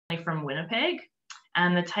from Winnipeg.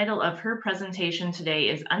 And the title of her presentation today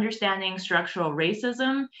is Understanding Structural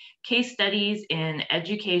Racism, Case Studies in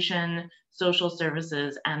Education, Social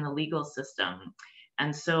Services, and the Legal System.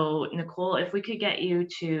 And so, Nicole, if we could get you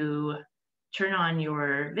to turn on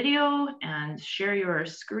your video and share your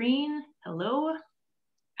screen. Hello?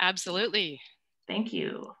 Absolutely. Thank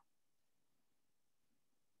you.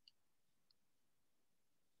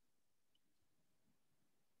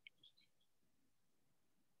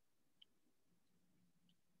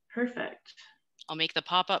 Perfect. I'll make the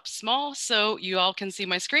pop-up small so you all can see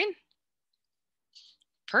my screen.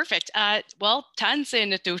 Perfect. Well,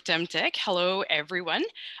 tansin tutemtek. Hello, everyone.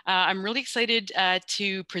 I'm really excited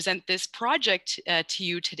to present this project to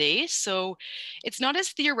you today. So it's not as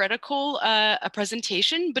theoretical a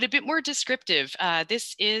presentation, but a bit more descriptive.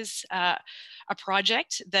 This is a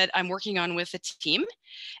project that I'm working on with a team,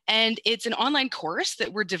 and it's an online course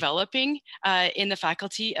that we're developing in the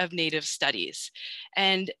Faculty of Native Studies.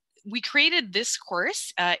 And we created this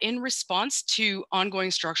course in response to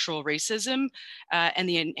ongoing structural racism and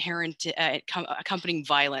the inherent accompanying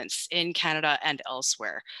violence in Canada and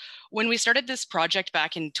elsewhere. When we started this project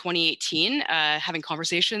back in 2018, having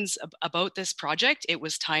conversations about this project, it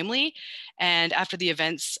was timely. And after the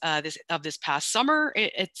events of this past summer,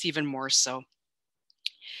 it's even more so.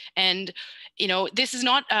 And, you know, this is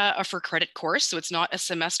not a for credit course, so it's not a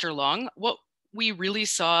semester long. What we really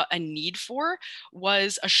saw a need for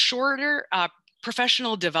was a shorter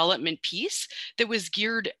professional development piece that was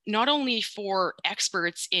geared not only for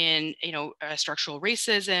experts in structural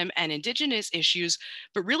racism and Indigenous issues,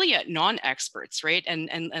 but really at non-experts, right?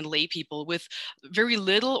 And lay people with very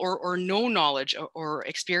little or no knowledge or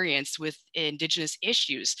experience with Indigenous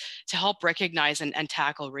issues to help recognize and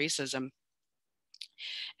tackle racism.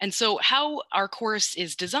 And so how our course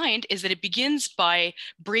is designed is that it begins by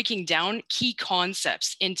breaking down key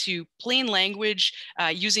concepts into plain language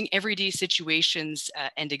using everyday situations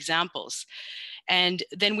and examples. And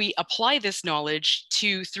then we apply this knowledge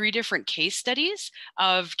to 3 different case studies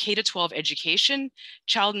of K-12 education,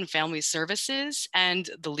 child and family services, and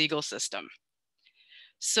the legal system.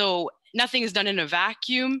 So nothing is done in a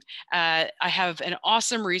vacuum. I have an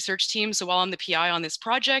awesome research team. So while I'm the PI on this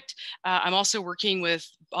project, I'm also working with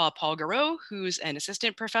Paul Garreau, who's an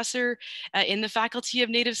assistant professor in the Faculty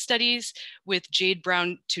of Native Studies, with Jade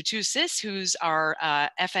Brown-Tutusis, who's our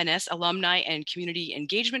FNS alumni and community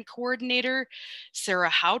engagement coordinator, Sarah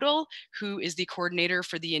Howdell, who is the coordinator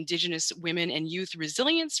for the Indigenous Women and Youth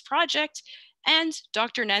Resilience Project, and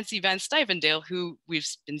Dr. Nancy Van Stuyvendale, who we've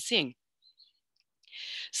been seeing.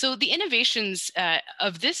 So the innovations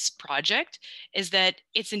of this project is that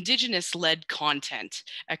it's Indigenous-led content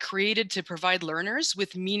created to provide learners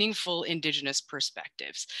with meaningful Indigenous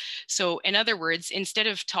perspectives. So in other words, instead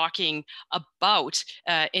of talking about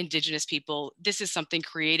Indigenous people, this is something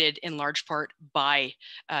created in large part by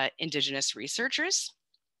Indigenous researchers.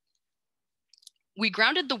 We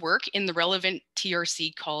grounded the work in the relevant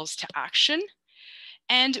TRC calls to action.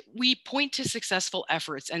 And we point to successful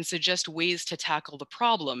efforts and suggest ways to tackle the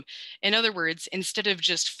problem. In other words, instead of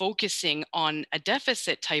just focusing on a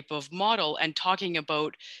deficit type of model and talking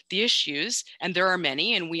about the issues, and there are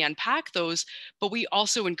many, and we unpack those, but we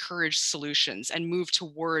also encourage solutions and move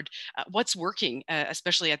toward what's working,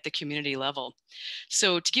 especially at the community level.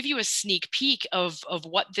 So to give you a sneak peek of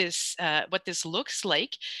what this looks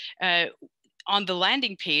like, on the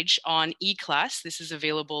landing page on eClass, this is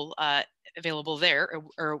available there,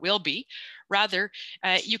 or will be, rather,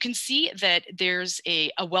 you can see that there's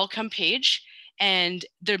a welcome page and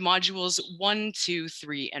the modules 1, 2,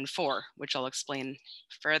 3, and 4, which I'll explain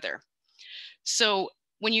further. So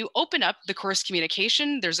when you open up the course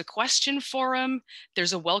communication, there's a question forum,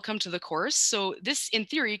 there's a welcome to the course. So this, in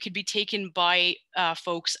theory, could be taken by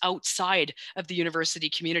folks outside of the university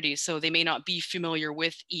community. So they may not be familiar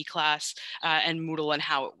with eClass and Moodle and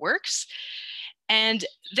how it works. And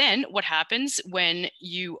then what happens when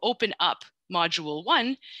you open up module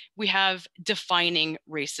 1, we have defining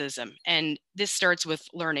racism. And this starts with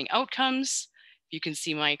learning outcomes. You can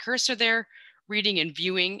see my cursor there, reading and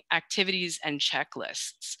viewing, activities, and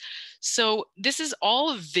checklists. So this is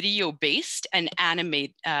all video-based and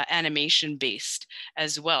animation-based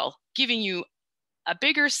as well, giving you a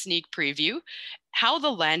bigger sneak preview. How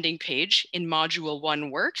the landing page in module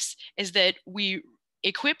 1 works is that we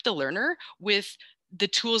equip the learner with the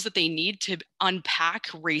tools that they need to unpack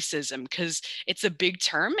racism, because it's a big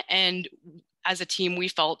term, and as a team, we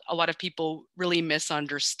felt a lot of people really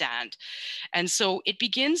misunderstand. And so it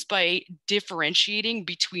begins by differentiating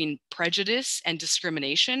between prejudice and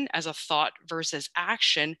discrimination as a thought versus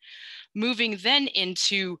action, moving then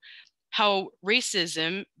into how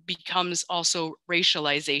racism becomes also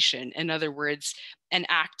racialization. In other words, an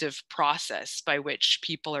active process by which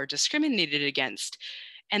people are discriminated against.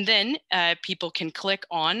 And then people can click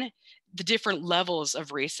on the different levels of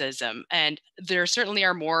racism. And there certainly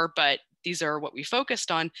are more, but these are what we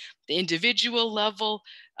focused on: the individual level,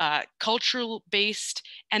 cultural based,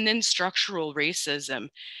 and then structural racism.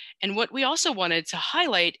 And what we also wanted to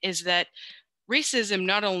highlight is that racism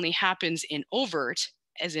not only happens in overt,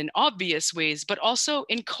 as in obvious ways, but also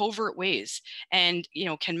in covert ways, and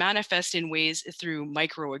can manifest in ways through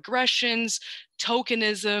microaggressions,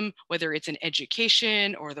 tokenism, whether it's in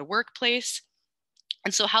education or the workplace.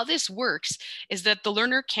 And so how this works is that the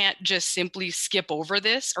learner can't just simply skip over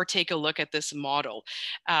this or take a look at this model.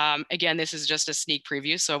 Again, this is just a sneak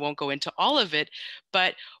preview, so I won't go into all of it.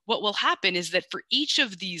 But what will happen is that for each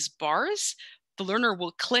of these bars, the learner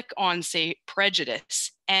will click on, say,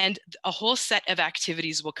 prejudice, and a whole set of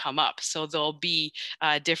activities will come up. So there'll be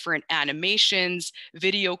different animations,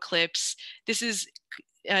 video clips. This is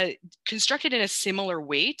constructed in a similar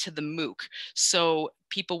way to the MOOC. So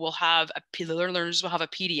people will have, the learners will have a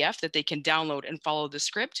PDF that they can download and follow the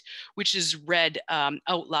script, which is read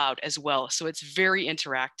out loud as well. So it's very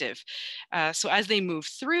interactive. So as they move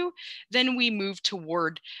through, then we move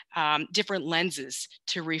toward different lenses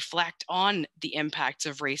to reflect on the impacts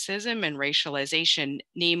of racism and racialization,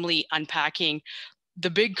 namely unpacking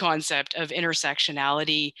the big concept of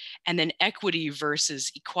intersectionality and then equity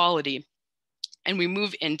versus equality. And we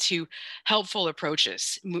move into helpful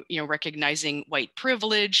approaches, recognizing white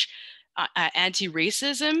privilege,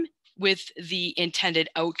 anti-racism, with the intended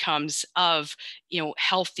outcomes of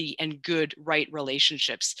healthy and good right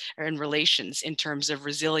relationships and relations in terms of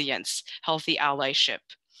resilience, healthy allyship,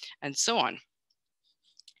 and so on.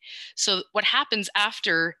 So what happens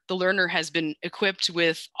after the learner has been equipped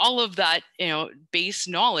with all of that, base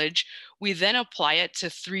knowledge, we then apply it to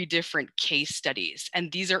 3 different case studies.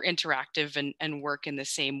 And these are interactive and work in the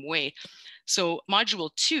same way. So module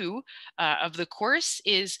 2 of the course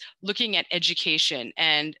is looking at education,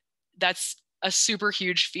 and that's a super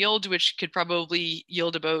huge field, which could probably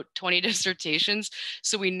yield about 20 dissertations.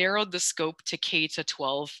 So we narrowed the scope to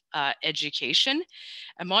K-12 education.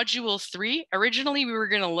 Module 3, originally we were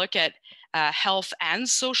going to look at health and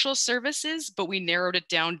social services, but we narrowed it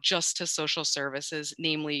down just to social services,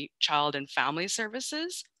 namely child and family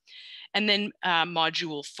services. And then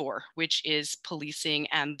module 4, which is policing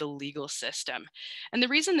and the legal system. And the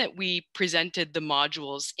reason that we presented the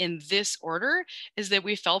modules in this order is that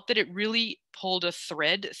we felt that it really pulled a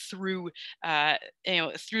thread through,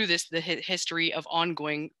 through the history of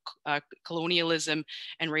ongoing colonialism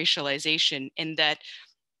and racialization, in that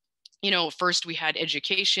first we had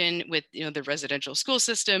education with the residential school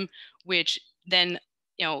system, which then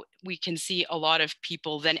we can see a lot of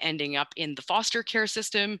people then ending up in the foster care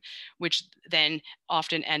system, which then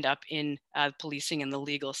often end up in policing and the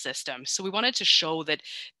legal system. So we wanted to show that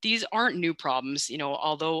these aren't new problems.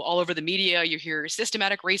 Although all over the media you hear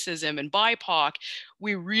systematic racism and BIPOC,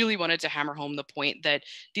 we really wanted to hammer home the point that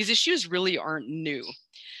these issues really aren't new.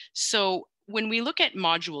 So when we look at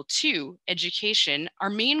module 2, education, our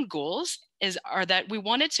main goals are that we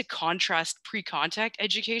wanted to contrast pre-contact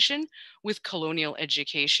education with colonial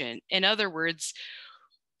education. In other words,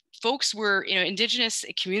 folks were, Indigenous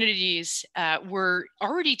communities were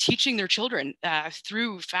already teaching their children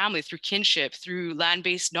through family, through kinship, through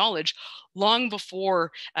land-based knowledge, long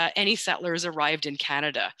before any settlers arrived in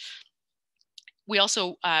Canada. We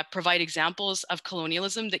also provide examples of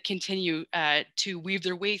colonialism that continue to weave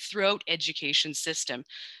their way throughout education system.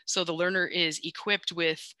 So the learner is equipped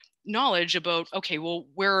with knowledge about, okay, well,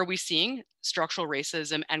 where are we seeing structural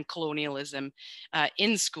racism and colonialism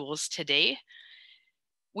in schools today?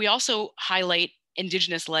 We also highlight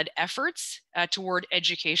Indigenous-led efforts toward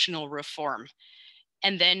educational reform.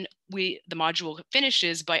 And then the module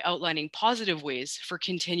finishes by outlining positive ways for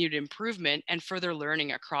continued improvement and further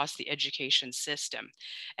learning across the education system.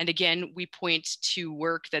 And again, we point to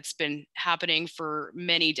work that's been happening for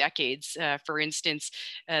many decades. For instance,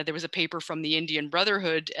 there was a paper from the Indian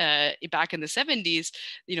Brotherhood back in the 70s,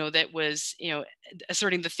 that was,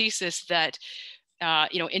 asserting the thesis that,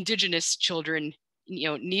 Indigenous children,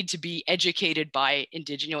 need to be educated by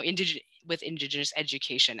with Indigenous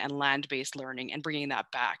education and land-based learning, and bringing that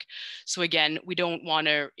back. So again, we don't want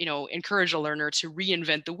to, encourage a learner to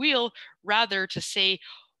reinvent the wheel, rather to say,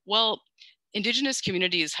 well, Indigenous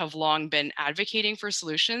communities have long been advocating for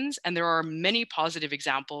solutions, and there are many positive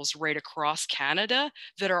examples right across Canada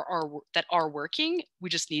that are working. We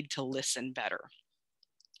just need to listen better.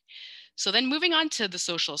 So then moving on to the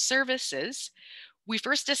social services, we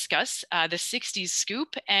first discuss the 60s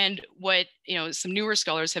scoop and what some newer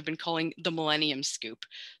scholars have been calling the Millennium Scoop.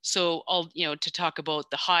 So I'll to talk about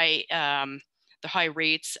the high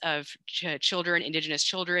rates of children, Indigenous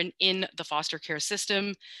children in the foster care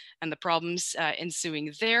system and the problems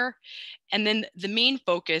ensuing there. And then the main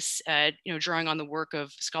focus, drawing on the work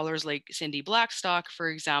of scholars like Cindy Blackstock, for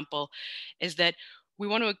example, is that we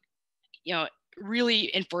want to,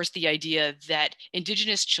 really enforce the idea that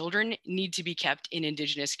Indigenous children need to be kept in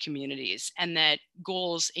Indigenous communities, and that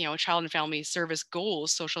goals, child and family service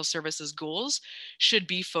goals, social services goals, should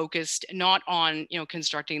be focused not on,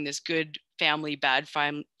 constructing this good family, bad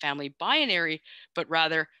family binary, but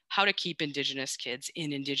rather how to keep Indigenous kids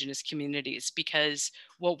in Indigenous communities. Because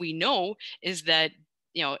what we know is that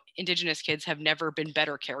Indigenous kids have never been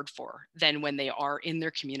better cared for than when they are in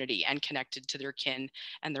their community and connected to their kin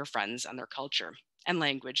and their friends and their culture and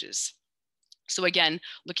languages. So again,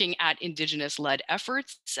 looking at Indigenous-led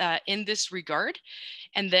efforts in this regard,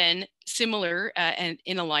 and then similar and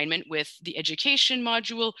in alignment with the education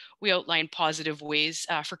module, we outline positive ways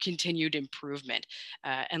for continued improvement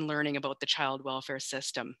and learning about the child welfare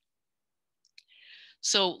system.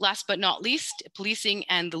 So last but not least, policing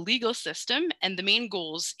and the legal system. And the main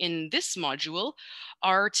goals in this module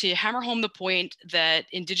are to hammer home the point that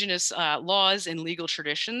Indigenous laws and legal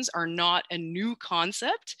traditions are not a new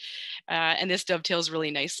concept. And this dovetails really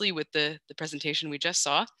nicely with the presentation we just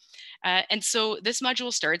saw. And so this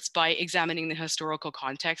module starts by examining the historical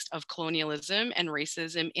context of colonialism and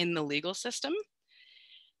racism in the legal system,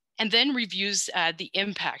 and then reviews the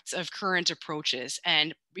impacts of current approaches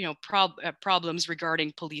and problems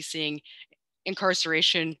regarding policing,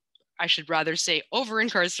 incarceration, I should rather say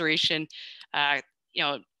over-incarceration,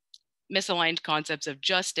 misaligned concepts of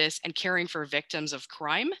justice and caring for victims of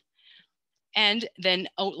crime, and then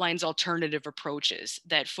outlines alternative approaches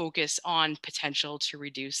that focus on potential to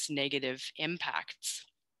reduce negative impacts.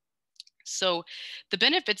 So the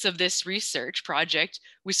benefits of this research project,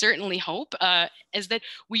 we certainly hope, is that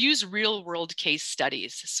we use real world case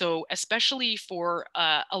studies. So especially for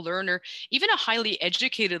a learner, even a highly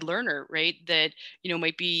educated learner, right, that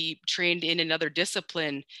might be trained in another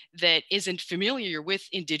discipline that isn't familiar with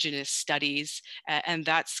Indigenous studies and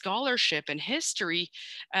that scholarship and history,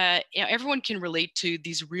 everyone can relate to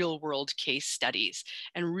these real world case studies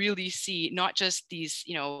and really see not just these,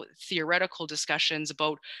 theoretical discussions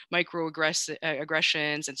about microaggressions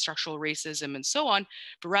and structural racism and so on,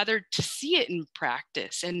 but rather to see it in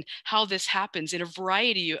practice and how this happens in a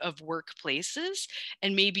variety of workplaces,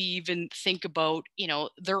 and maybe even think about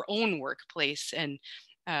their own workplace and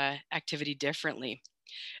activity differently.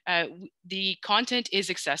 The content is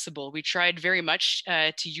accessible. We tried very much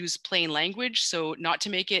to use plain language, so not to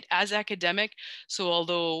make it as academic. So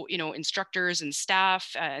although instructors and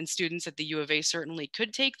staff and students at the U of A certainly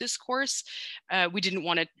could take this course, we didn't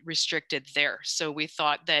want to restrict it there. So we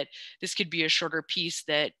thought that this could be a shorter piece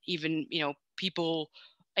that even people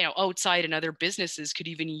outside and other businesses could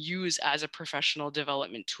even use as a professional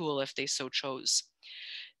development tool if they so chose.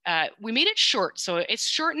 We made it short, so it's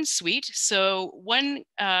short and sweet. So one,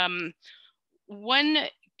 I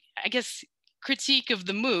guess, critique of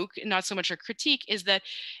the MOOC, not so much a critique, is that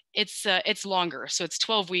it's longer. So it's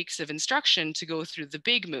 12 weeks of instruction to go through the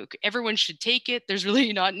big MOOC. Everyone should take it. There's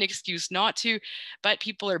really not an excuse not to, but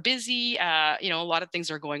people are busy. A lot of things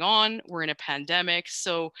are going on. We're in a pandemic,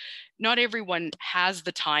 so not everyone has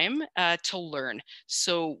the time to learn.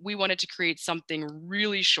 So we wanted to create something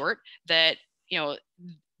really short that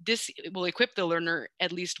this will equip the learner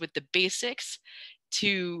at least with the basics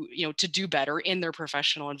to do better in their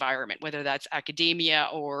professional environment, whether that's academia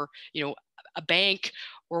or a bank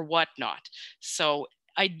or whatnot. So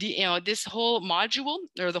this whole module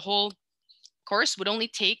or the whole course would only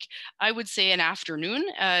take, I would say, an afternoon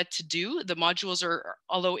to do. The modules are,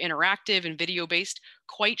 although interactive and video based,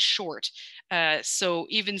 quite short. So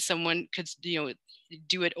even someone could do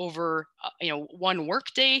it over one work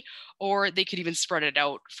day, or they could even spread it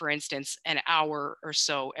out, for instance, an hour or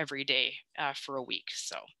so every day for a week.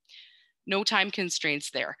 So no time constraints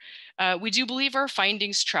there. We do believe our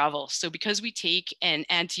findings travel. So because we take an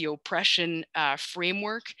anti-oppression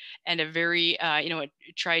framework and a very,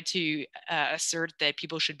 try to assert that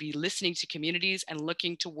people should be listening to communities and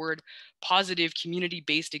looking toward positive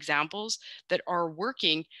community-based examples that are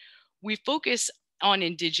working, we focus on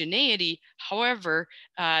indigeneity. However,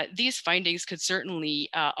 these findings could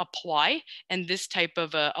certainly apply, and this type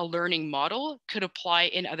of a learning model could apply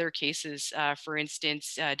in other cases, for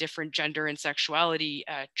instance, different gender and sexuality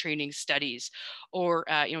training studies, or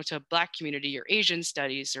to Black community or Asian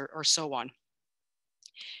studies, or so on.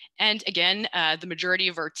 And again, the majority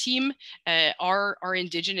of our team are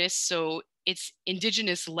Indigenous, so it's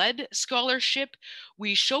Indigenous-led scholarship.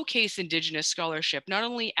 We showcase Indigenous scholarship, not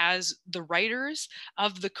only as the writers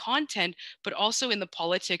of the content, but also in the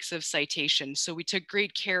politics of citation. So we took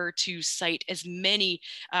great care to cite as many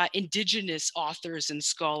Indigenous authors and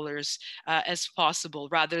scholars as possible,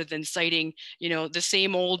 rather than citing, the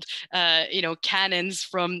same old, canons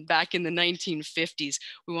from back in the 1950s.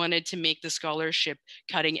 We wanted to make the scholarship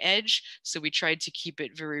cutting edge, so we tried to keep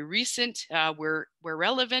it very recent where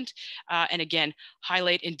relevant, and again,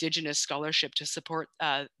 highlight Indigenous scholarship to support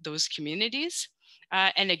those communities.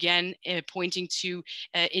 And again, pointing to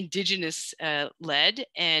Indigenous-led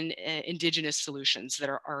and Indigenous solutions that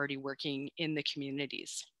are already working in the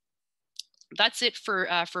communities. That's it for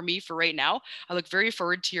me for right now. I look very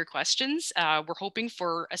forward to your questions. We're hoping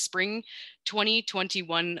for a spring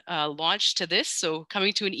 2021 launch to this, so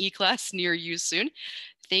coming to an e-class near you soon.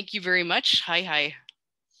 Thank you very much. Hi.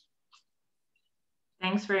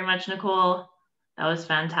 Thanks very much, Nicole. That was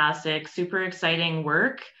fantastic. Super exciting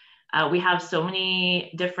work. We have so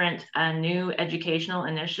many different new educational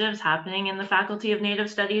initiatives happening in the Faculty of Native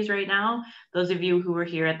Studies right now. Those of you who were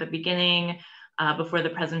here at the beginning, before the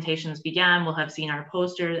presentations began, will have seen our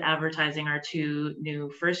posters advertising our 2 new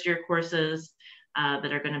first-year courses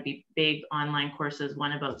that are going to be big online courses,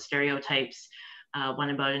 one about stereotypes, one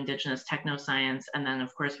about Indigenous technoscience, and then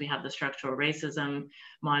of course we have the structural racism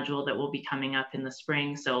module that will be coming up in the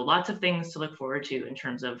spring. So lots of things to look forward to in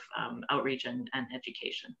terms of outreach and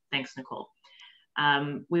education. Thanks, Nicole.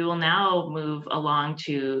 We will now move along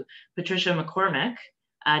to Patricia McCormack,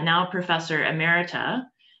 now Professor Emerita,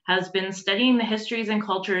 has been studying the histories and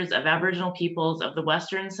cultures of Aboriginal peoples of the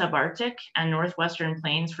Western Subarctic and Northwestern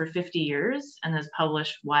Plains for 50 years and has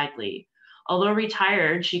published widely. Although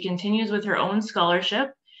retired, she continues with her own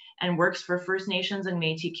scholarship and works for First Nations and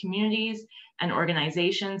Métis communities and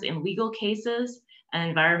organizations in legal cases and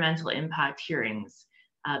environmental impact hearings.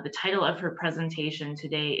 The title of her presentation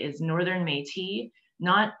today is Northern Métis,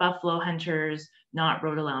 Not Buffalo Hunters, Not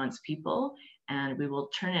Road Allowance People. And we will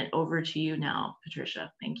turn it over to you now,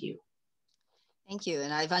 Patricia. Thank you. Thank you.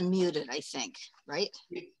 And I've unmuted, I think, right?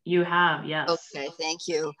 You have, yes. Okay, thank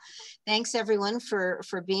you. Thanks everyone for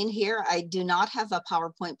being here. I do not have a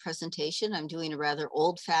PowerPoint presentation. I'm doing a rather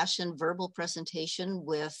old-fashioned verbal presentation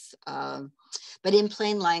with, but in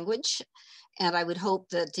plain language. And I would hope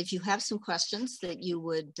that if you have some questions that you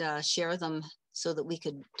would share them so that we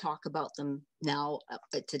could talk about them now,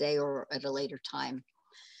 today, or at a later time.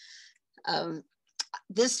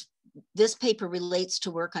 This paper relates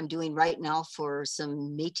to work I'm doing right now for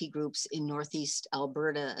some Métis groups in Northeast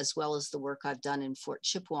Alberta, as well as the work I've done in Fort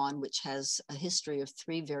Chipewyan, which has a history of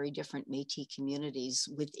 3 very different Métis communities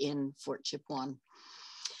within Fort Chipewyan.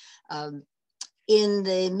 In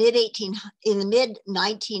the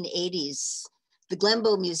mid-1980s, the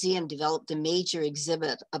Glenbow Museum developed a major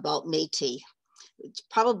exhibit about Métis.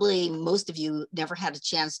 Probably most of you never had a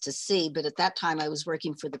chance to see, but at that time I was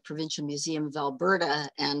working for the Provincial Museum of Alberta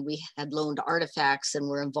and we had loaned artifacts and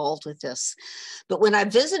were involved with this. But when I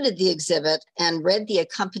visited the exhibit and read the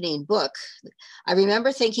accompanying book, I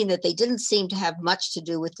remember thinking that they didn't seem to have much to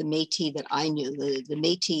do with the Métis that I knew, the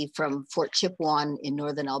Métis from Fort Chipewyan in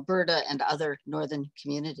Northern Alberta and other northern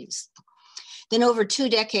communities. Then over 2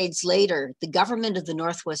 decades later, the government of the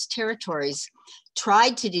Northwest Territories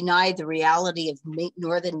tried to deny the reality of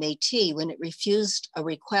Northern Métis when it refused a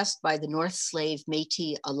request by the North Slave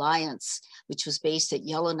Métis Alliance, which was based at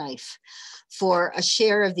Yellowknife, for a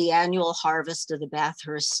share of the annual harvest of the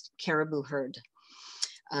Bathurst caribou herd.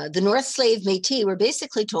 The North Slave Métis were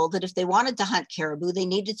basically told that if they wanted to hunt caribou, they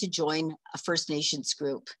needed to join a First Nations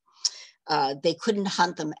group. They couldn't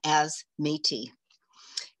hunt them as Métis.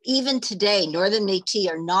 Even today, Northern Métis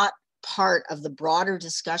are not part of the broader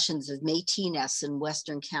discussions of Métis-ness in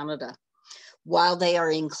Western Canada. While they are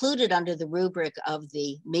included under the rubric of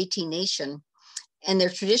the Métis Nation, and their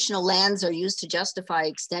traditional lands are used to justify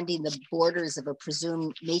extending the borders of a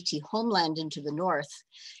presumed Métis homeland into the north,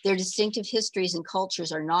 their distinctive histories and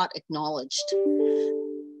cultures are not acknowledged.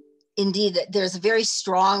 Indeed, there's a very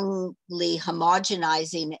strongly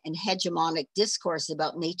homogenizing and hegemonic discourse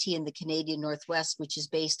about Métis in the Canadian Northwest, which is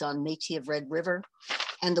based on Métis of Red River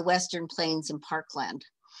and the Western Plains and Parkland.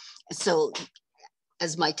 So,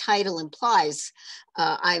 as my title implies,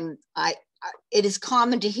 it is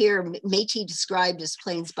common to hear Métis described as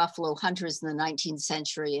Plains buffalo hunters in the 19th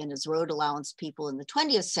century and as road allowance people in the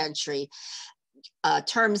 20th century,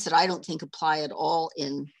 terms that I don't think apply at all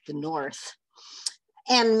in the North.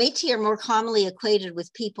 And Métis are more commonly equated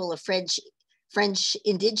with people of French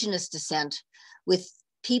Indigenous descent, with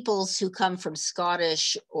peoples who come from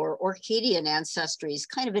Scottish or Orcadian ancestry is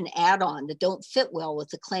kind of an add-on that don't fit well with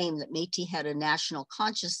the claim that Métis had a national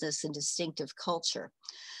consciousness and distinctive culture,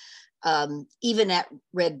 even at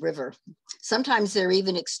Red River. Sometimes there are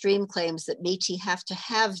even extreme claims that Métis have to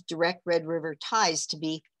have direct Red River ties to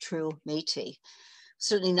be true Métis.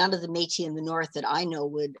 Certainly none of the Métis in the north that I know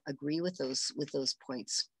would agree with those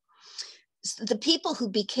points. The people who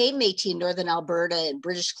became Métis in Northern Alberta and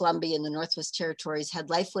British Columbia and the Northwest Territories had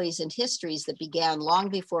lifeways and histories that began long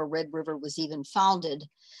before Red River was even founded,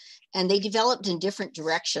 and they developed in different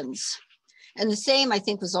directions. And the same, I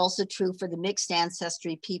think, was also true for the mixed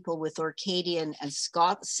ancestry people with Orcadian and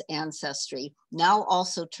Scots ancestry, now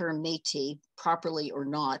also termed Métis, properly or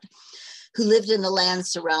not, who lived in the land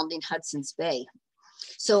surrounding Hudson's Bay.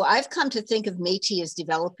 So I've come to think of Métis as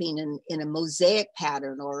developing in a mosaic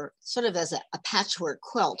pattern, or sort of as a patchwork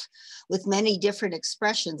quilt with many different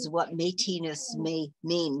expressions of what Métis-ness may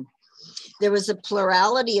mean. There was a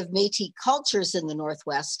plurality of Métis cultures in the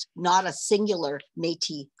Northwest, not a singular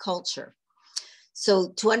Métis culture. So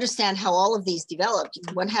to understand how all of these developed,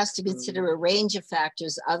 one has to consider a range of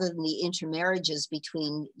factors other than the intermarriages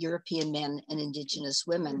between European men and Indigenous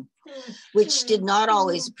women, which did not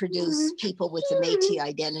always produce people with a Métis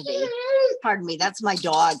identity. Pardon me, that's my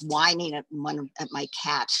dog whining at my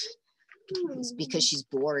cat. It's because she's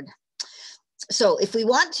bored. So if we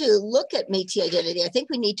want to look at Métis identity, I think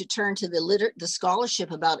we need to turn to the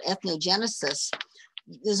scholarship about ethnogenesis.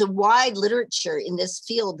 There's a wide literature in this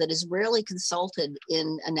field that is rarely consulted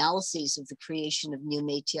in analyses of the creation of new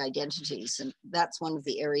Métis identities, and that's one of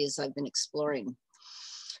the areas I've been exploring.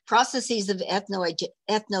 Processes of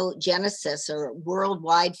ethnogenesis are a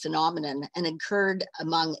worldwide phenomenon and occurred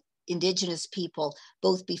among Indigenous people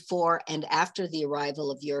both before and after the arrival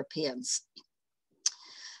of Europeans.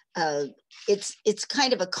 It's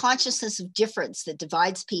kind of a consciousness of difference that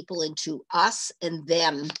divides people into us and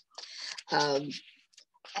them.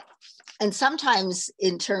 And sometimes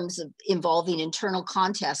in terms of involving internal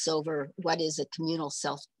contests over what is a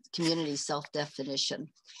community self-definition.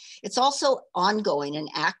 It's also ongoing and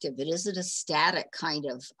active. It isn't a static kind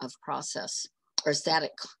of process or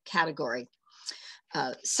static category.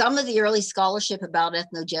 Some of the early scholarship about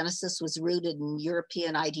ethnogenesis was rooted in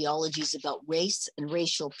European ideologies about race and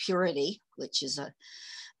racial purity, which is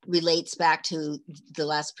relates back to the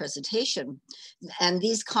last presentation. And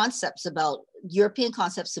these concepts European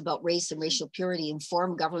concepts about race and racial purity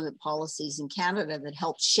inform government policies in Canada that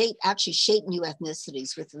helped actually shape new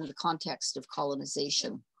ethnicities within the context of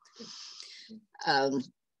colonization.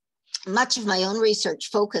 Much of my own research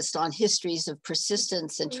focused on histories of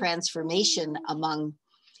persistence and transformation among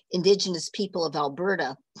Indigenous people of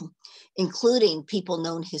Alberta, including people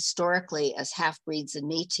known historically as half-breeds and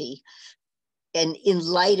Métis, and in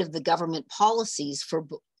light of the government policies for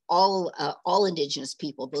all Indigenous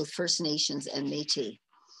people, both First Nations and Métis.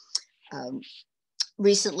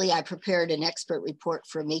 Recently, I prepared an expert report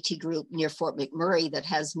for a Métis group near Fort McMurray that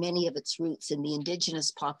has many of its roots in the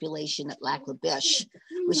Indigenous population at Lac La Biche,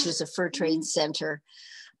 which was a fur trade center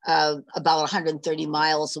about 130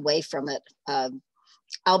 miles away from it.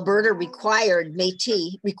 Alberta requires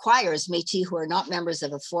Métis who are not members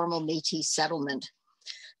of a formal Métis settlement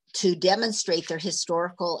to demonstrate their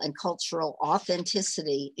historical and cultural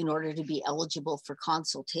authenticity in order to be eligible for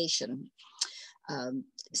consultation.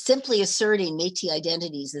 Simply asserting Métis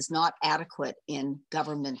identities is not adequate in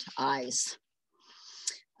government eyes.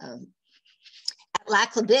 At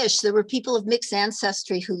Lac La Biche, there were people of mixed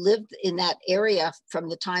ancestry who lived in that area from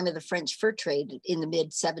the time of the French fur trade in the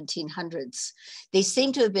mid-1700s. They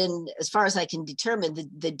seem to have been, as far as I can determine,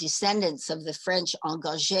 the descendants of the French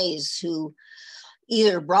engagés who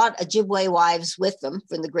either brought Ojibwe wives with them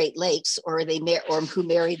from the Great Lakes or who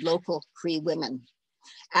married local Cree women.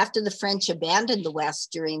 After the French abandoned the West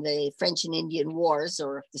during the French and Indian Wars,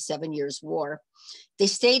 or the 7 Years' War, they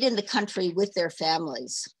stayed in the country with their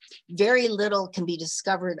families. Very little can be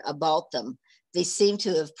discovered about them. They seem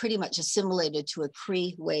to have pretty much assimilated to a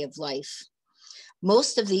Cree way of life.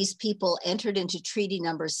 Most of these people entered into Treaty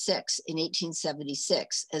Number 6 in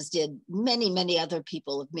 1876, as did many, many other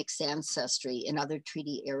people of mixed ancestry in other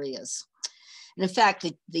treaty areas. And in fact,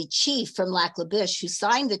 the chief from Lac La Biche who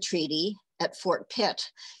signed the treaty at Fort Pitt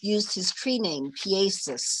used his Cree name,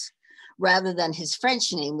 Piesis, rather than his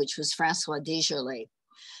French name, which was Francois Desjardins.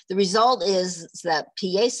 The result is that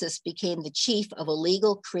Piesis became the chief of a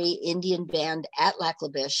legal Cree Indian band at Lac La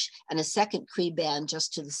Biche and a second Cree band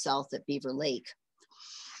just to the south at Beaver Lake.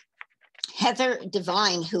 Heather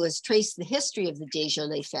Devine, who has traced the history of the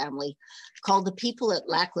Desjardins family, called the people at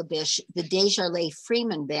Lac La Biche the Desjardins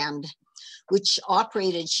Freeman Band, which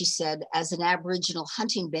operated, she said, as an Aboriginal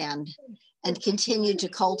hunting band and continued to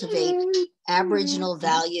cultivate Aboriginal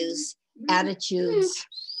values, attitudes,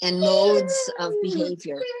 and modes of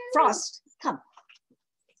behavior. Frost, come.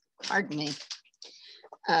 Pardon me.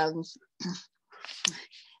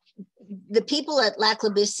 The people at Lac La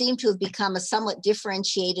Biche seem to have become a somewhat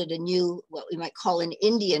differentiated and new, what we might call an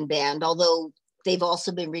Indian band, although they've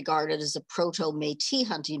also been regarded as a proto-Métis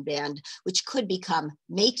hunting band, which could become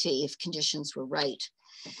Métis if conditions were right.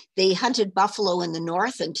 They hunted buffalo in the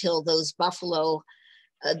north until those buffalo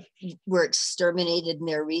were exterminated in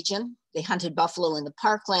their region. They hunted buffalo in the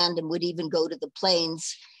parkland and would even go to the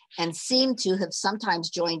plains, and seem to have sometimes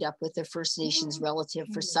joined up with their First Nations relative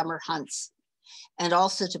for summer hunts, and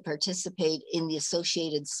also to participate in the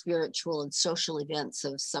associated spiritual and social events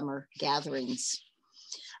of summer gatherings.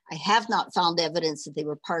 I have not found evidence that they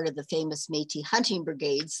were part of the famous Métis hunting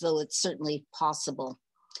brigades, though it's certainly possible.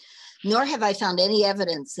 Nor have I found any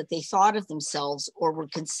evidence that they thought of themselves or were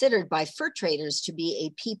considered by fur traders to be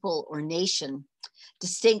a people or nation,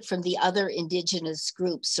 distinct from the other Indigenous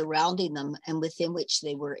groups surrounding them and within which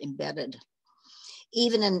they were embedded.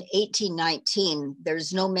 Even in 1819,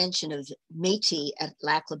 there's no mention of Métis at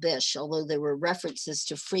Lac La Biche, although there were references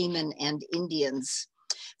to Freemen and Indians.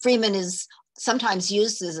 Freeman is sometimes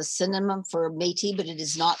used as a synonym for Métis, but it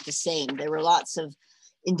is not the same. There were lots of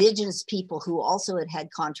Indigenous people who also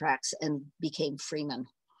had contracts and became freemen.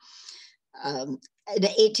 In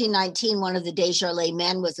 1819, one of the Desjardins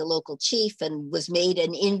men was a local chief and was made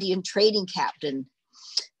an Indian trading captain.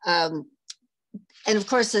 And of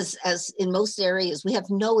course, as in most areas, we have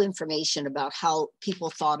no information about how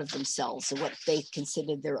people thought of themselves and what they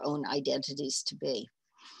considered their own identities to be.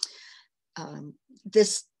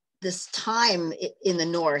 This time in the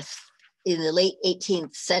North, in the late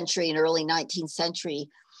 18th century and early 19th century,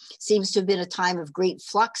 seems to have been a time of great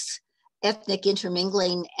flux, ethnic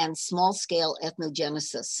intermingling, and small-scale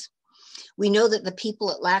ethnogenesis. We know that the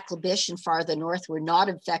people at Lac La Biche and farther north were not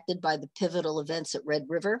affected by the pivotal events at Red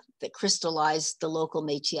River that crystallized the local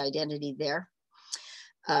Métis identity there.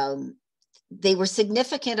 They were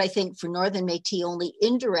significant, I think, for Northern Métis only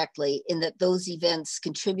indirectly, in that those events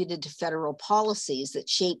contributed to federal policies that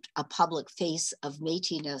shaped a public face of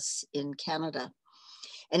Métis-ness in Canada.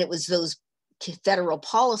 And it was those federal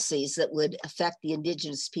policies that would affect the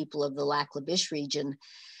Indigenous people of the Lac La Biche region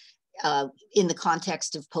in the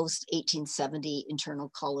context of post-1870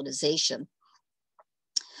 internal colonization.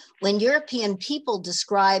 When European people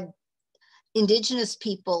describe Indigenous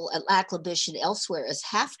people at Lac La Biche and elsewhere as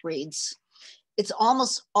half-breeds, it's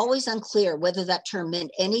almost always unclear whether that term meant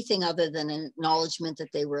anything other than an acknowledgement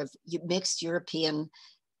that they were of mixed European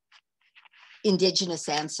Indigenous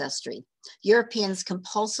ancestry. Europeans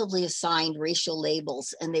compulsively assigned racial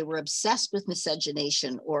labels, and they were obsessed with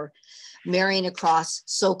miscegenation, or marrying across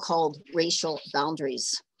so-called racial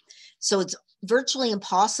boundaries. So it's virtually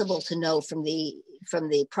impossible to know from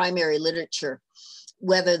the primary literature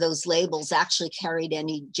whether those labels actually carried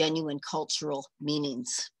any genuine cultural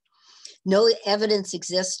meanings. No evidence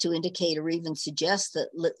exists to indicate or even suggest that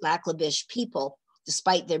Lac La Biche people,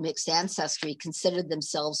 despite their mixed ancestry, considered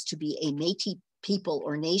themselves to be a Métis people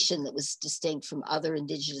or nation that was distinct from other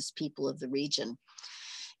Indigenous people of the region.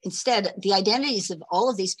 Instead, the identities of all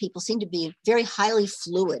of these people seem to be very highly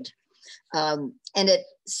fluid. And it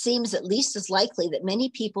seems at least as likely that many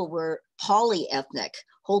people were polyethnic,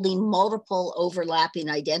 holding multiple overlapping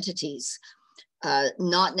identities,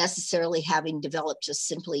 not necessarily having developed just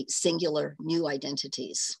simply singular new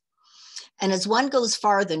identities. And as one goes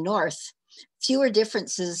farther north, fewer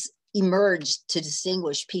differences emerged to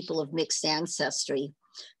distinguish people of mixed ancestry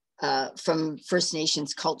from First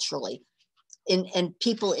Nations culturally. And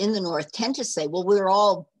people in the North tend to say, well, we're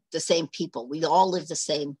all the same people. We all live the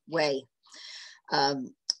same way.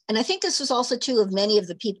 And I think this was also true of many of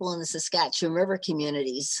the people in the Saskatchewan River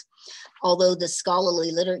communities, although the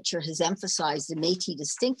scholarly literature has emphasized the Métis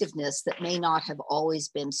distinctiveness that may not have always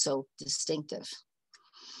been so distinctive.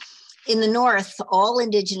 In the North, all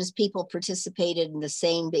Indigenous people participated in the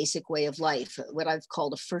same basic way of life, what I've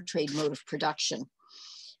called a fur trade mode of production.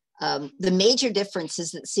 The major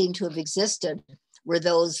differences that seem to have existed were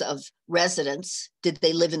those of residence. Did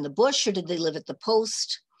they live in the bush or did they live at the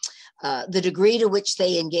post? The degree to which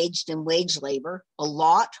they engaged in wage labor, a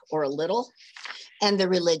lot or a little, and their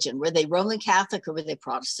religion. Were they Roman Catholic or were they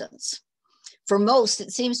Protestants? For most,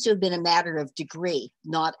 it seems to have been a matter of degree,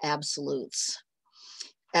 not absolutes.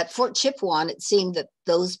 At Fort Chipewyan, it seemed that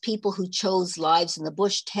those people who chose lives in the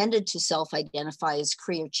bush tended to self-identify as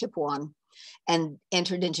Cree or Chipewyan, and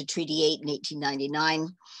entered into Treaty 8 in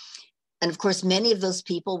 1899. And of course, many of those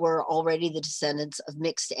people were already the descendants of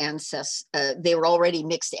mixed ancestors. They were already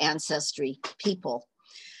mixed ancestry people.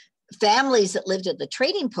 Families that lived at the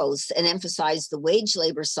trading posts and emphasized the wage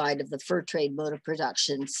labor side of the fur trade mode of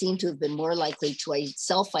production seem to have been more likely to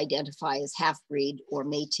self-identify as half-breed or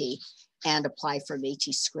Métis and apply for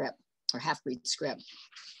Métis scrip or half-breed scrip.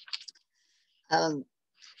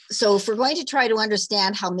 So if we're going to try to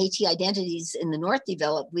understand how Métis identities in the North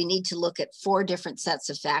developed, we need to look at 4 different sets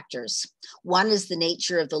of factors. One is the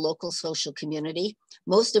nature of the local social community,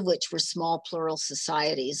 most of which were small plural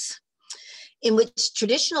societies, in which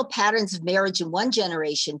traditional patterns of marriage in one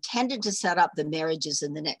generation tended to set up the marriages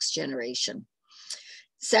in the next generation.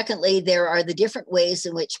 Secondly, there are the different ways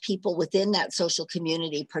in which people within that social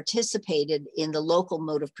community participated in the local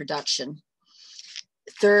mode of production.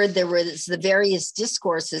 Third, there was the various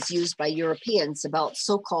discourses used by Europeans about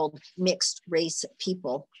so-called mixed race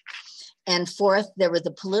people. And fourth, there were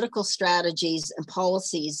the political strategies and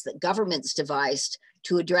policies that governments devised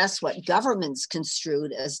to address what governments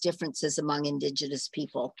construed as differences among Indigenous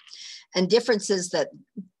people, and differences that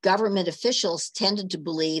government officials tended to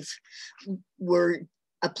believe were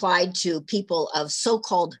applied to people of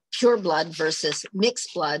so-called pure blood versus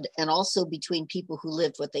mixed blood, and also between people who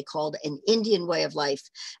lived what they called an Indian way of life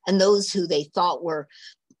and those who they thought were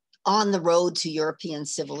on the road to European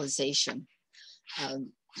civilization.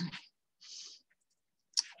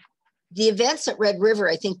 The events at Red River,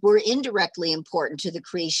 I think, were indirectly important to the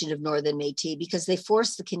creation of Northern Métis because they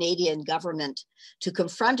forced the Canadian government to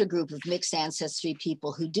confront a group of mixed ancestry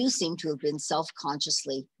people who do seem to have been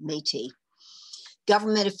self-consciously Métis.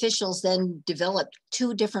 Government officials then developed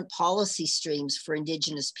 2 different policy streams for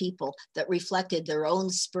Indigenous people that reflected their own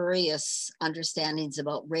spurious understandings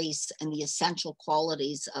about race and the essential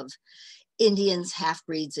qualities of Indians,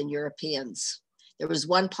 half-breeds, and Europeans. There was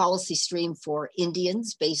one policy stream for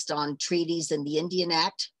Indians based on treaties and the Indian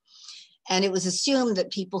Act. And it was assumed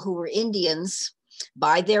that people who were Indians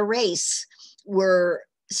by their race were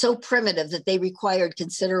so primitive that they required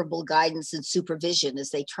considerable guidance and supervision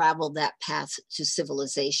as they traveled that path to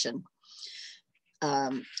civilization.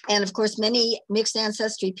 And of course, many mixed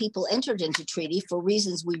ancestry people entered into treaty for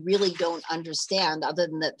reasons we really don't understand, other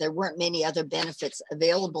than that there weren't many other benefits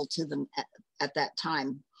available to them at that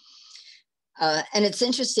time. And it's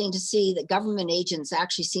interesting to see that government agents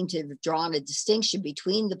actually seem to have drawn a distinction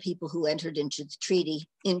between the people who entered into the treaty,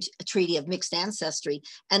 in a treaty of mixed ancestry,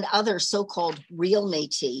 and other so-called real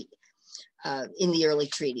Métis in the early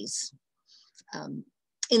treaties.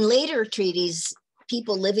 In later treaties,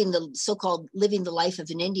 people living the so-called living the life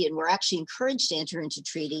of an Indian were actually encouraged to enter into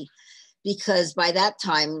treaty, because by that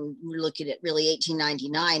time, we're looking at really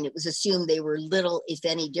 1899, it was assumed they were little, if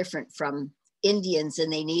any, different from Indians,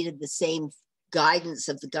 and they needed the same guidance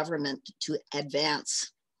of the government to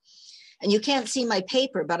advance. And you can't see my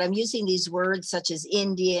paper, but I'm using these words such as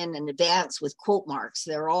Indian and advance with quote marks.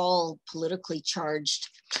 They're all politically charged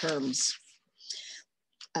terms.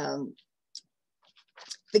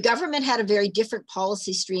 The government had a very different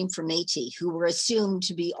policy stream for Métis, who were assumed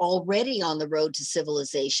to be already on the road to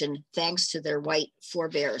civilization thanks to their white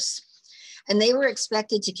forebears. And they were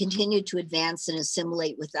expected to continue to advance and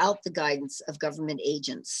assimilate without the guidance of government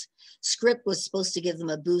agents. Scrip was supposed to give them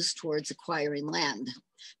a boost towards acquiring land.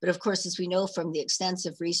 But of course, as we know from the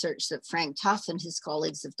extensive research that Frank Tuff and his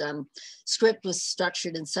colleagues have done, scrip was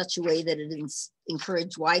structured in such a way that it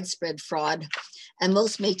encouraged widespread fraud, and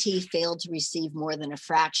most Métis failed to receive more than a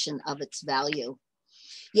fraction of its value.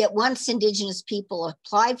 Yet once Indigenous people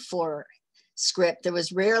applied for scrip, there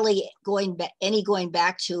was rarely any going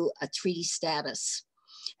back to a treaty status.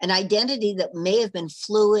 An identity that may have been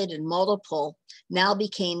fluid and multiple now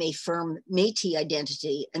became a firm Métis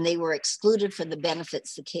identity, and they were excluded from the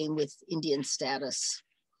benefits that came with Indian status.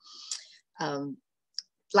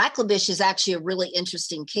 Lac-La-Biche is actually a really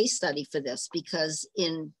interesting case study for this, because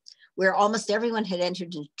where almost everyone had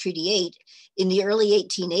entered into Treaty 8, in the early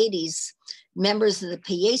 1880s, members of the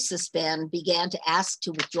Payesis band began to ask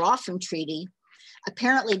to withdraw from treaty,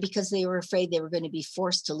 apparently because they were afraid they were going to be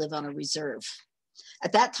forced to live on a reserve.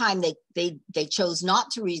 At that time, they chose not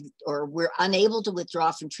to or were unable to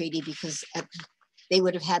withdraw from treaty because they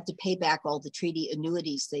would have had to pay back all the treaty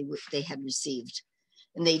annuities they had received,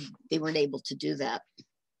 and they weren't able to do that.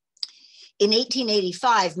 In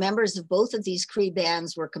 1885, members of both of these Cree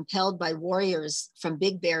bands were compelled by warriors from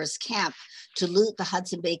Big Bear's camp to loot the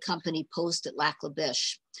Hudson Bay Company post at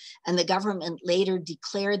Lac-La-Biche, and the government later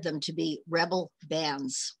declared them to be rebel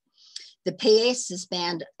bands. The Payesis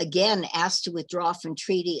band again asked to withdraw from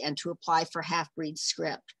treaty and to apply for half-breed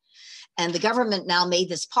scrip. And the government now made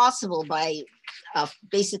this possible by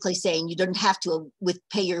basically saying you don't have to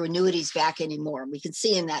pay your annuities back anymore. We can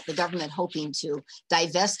see in that the government hoping to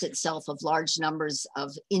divest itself of large numbers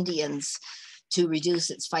of Indians to reduce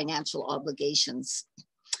its financial obligations.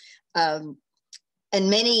 And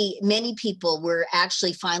many people were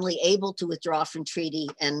actually finally able to withdraw from treaty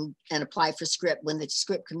and apply for scrip when the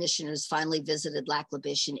scrip commissioners finally visited Lac La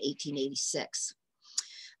Biche in 1886.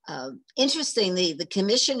 Interestingly, the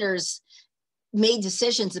commissioners made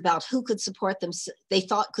decisions about who could support them, they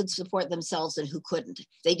thought could support themselves and who couldn't.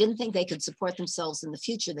 They didn't think they could support themselves in the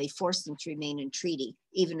future. They forced them to remain in treaty,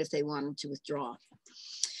 even if they wanted to withdraw.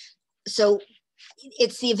 So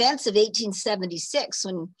it's the events of 1876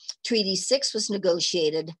 when Treaty 6 was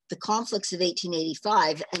negotiated, the conflicts of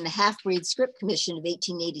 1885, and the Half-Breed Scrip Commission of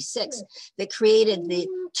 1886 that created the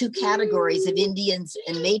two categories of Indians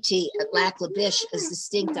and Métis at Lac La Biche as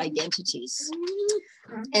distinct identities.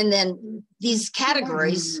 And then these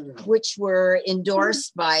categories, which were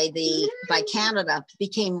endorsed by Canada,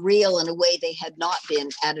 became real in a way they had not been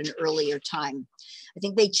at an earlier time. I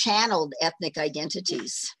think they channeled ethnic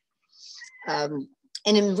identities. And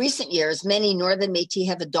in recent years, many Northern Métis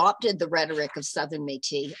have adopted the rhetoric of Southern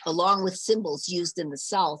Métis, along with symbols used in the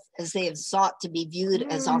South, as they have sought to be viewed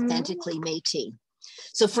as authentically Métis.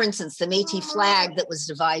 So for instance, the Métis flag that was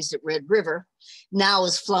devised at Red River now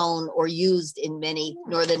is flown or used in many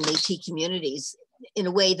Northern Métis communities in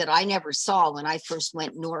a way that I never saw when I first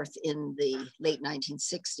went north in the late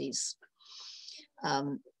 1960s.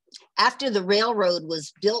 After the railroad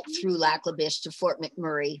was built through Lac La Biche to Fort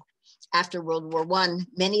McMurray, after World War I,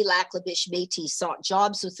 many Lac La Biche Métis sought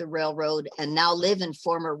jobs with the railroad and now live in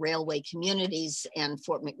former railway communities and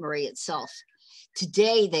Fort McMurray itself.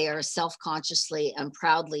 Today, they are self-consciously and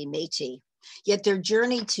proudly Métis, yet their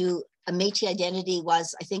journey to a Métis identity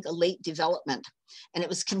was, I think, a late development, and it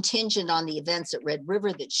was contingent on the events at Red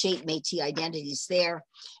River that shaped Métis identities there,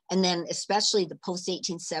 and then especially the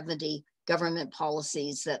post-1870 government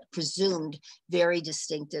policies that presumed very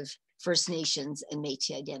distinctive First Nations and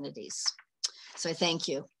Métis identities. So I thank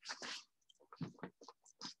you.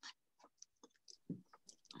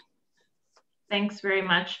 Thanks very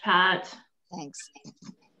much, Pat. Thanks.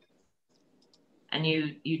 And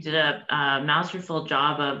you did a masterful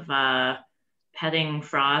job of petting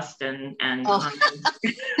Frost and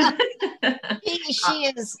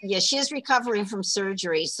she is recovering from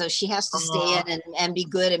surgery, so she has to stay in and be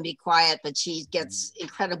good and be quiet, but she gets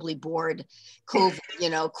incredibly bored. COVID, you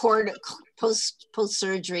know, post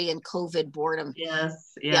surgery and COVID boredom.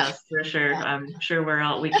 Yes, for sure. Yeah. I'm sure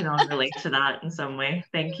we can all relate to that in some way.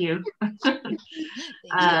 Thank you.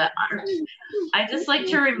 I'd just like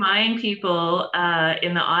to remind people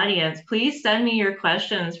in the audience, please send me your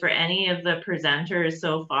questions for any of the presenters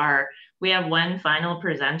so far. We have one final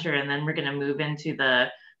presenter and then we're going to move into the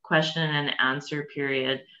question and answer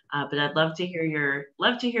period. But I'd love to hear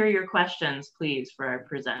your questions, please, for our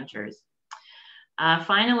presenters.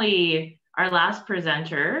 Finally, our last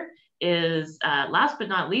presenter is, last but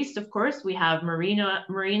not least, of course, we have Marina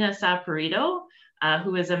Saporito,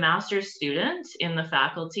 who is a master's student in the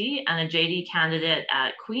faculty and a JD candidate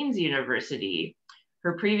at Queen's University.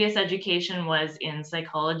 Her previous education was in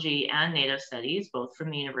psychology and Native studies, both from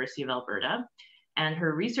the University of Alberta. And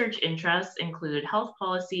her research interests include health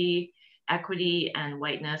policy, equity, and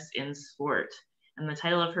whiteness in sport. And the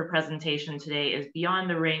title of her presentation today is Beyond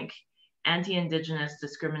the Rink, Anti-Indigenous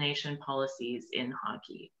Discrimination Policies in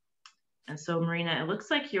Hockey. And so Marina, it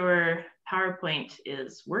looks like your PowerPoint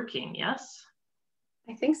is working, yes?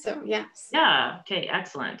 I think so, yes. Yeah, okay,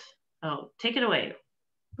 excellent. Oh, take it away.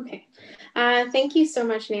 Okay, thank you so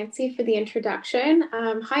much, Nancy, for the introduction.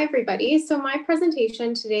 Hi, everybody. So my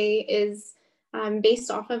presentation today is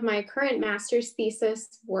based off of my current master's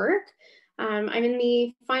thesis work. I'm in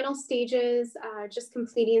the final stages, just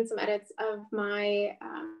completing some edits of my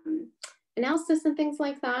analysis and things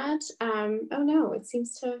like that. Oh no, it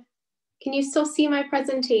seems to, can you still see my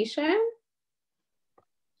presentation?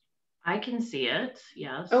 I can see it,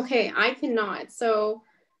 yes. Okay, I cannot. So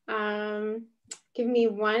give me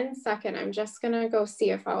 1 second. I'm just gonna go see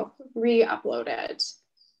if I'll re-upload it.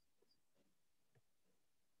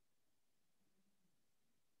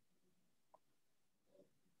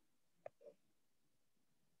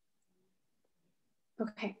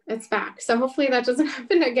 Okay, it's back. So hopefully that doesn't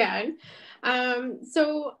happen again.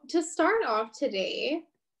 So to start off today,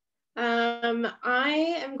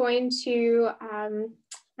 I am going to, I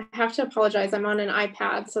have to apologize, I'm on an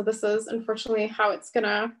iPad. So this is unfortunately how it's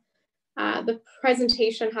gonna, the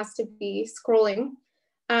presentation has to be scrolling.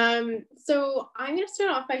 So I'm gonna start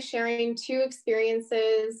off by sharing two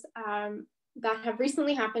experiences that have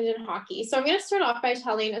recently happened in hockey. So I'm going to start off by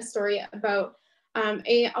telling a story about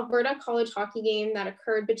a Alberta college hockey game that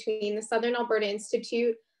occurred between the Southern Alberta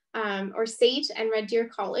Institute, or SAIT, and Red Deer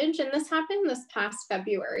College. And this happened this past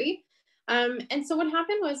February. And so what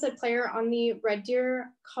happened was a player on the Red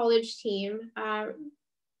Deer College team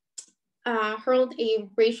hurled a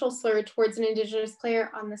racial slur towards an Indigenous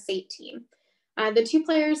player on the SAIT team. The two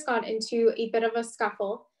players got into a bit of a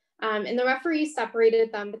scuffle, and the referee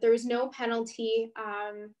separated them, but there was no penalty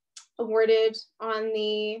awarded on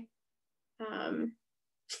the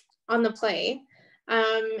play.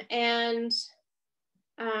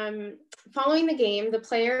 Following the game, the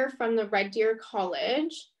player from the Red Deer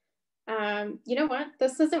College, you know what,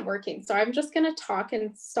 this isn't working, so I'm just gonna talk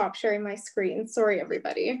and stop sharing my screen. Sorry,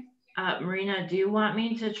 everybody. Marina, do you want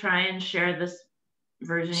me to try and share this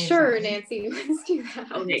version? Sure, Nancy, let's do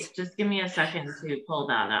that. Okay, just give me a second to pull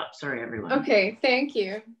that up. Sorry, everyone. Okay, thank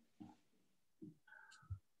you.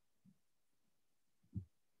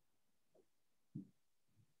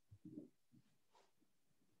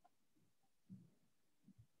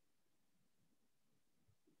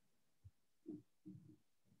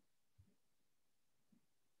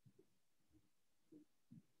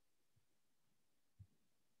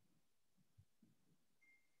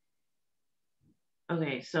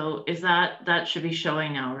 Okay, so is that should be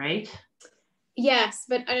showing now, right? Yes,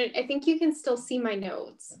 but I think you can still see my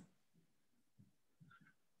notes.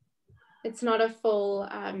 It's not a full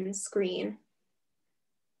screen.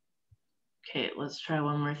 Okay, let's try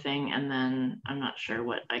one more thing, and then I'm not sure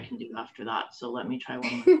what I can do after that. So let me try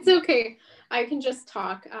one more. It's okay. I can just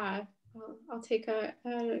talk. I'll take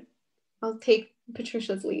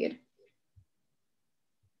Patricia's lead.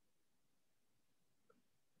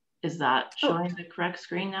 Is that showing the correct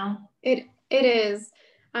screen now? It is.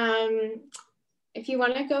 If you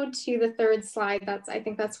want to go to the third slide, I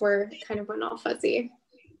think that's where it kind of went all fuzzy.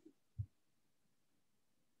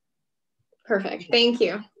 Perfect, thank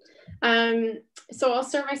you. So I'll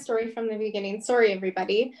start my story from the beginning. Sorry,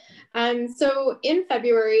 everybody. So in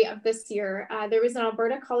February of this year, there was an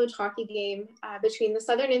Alberta college hockey game between the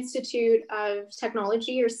Southern Institute of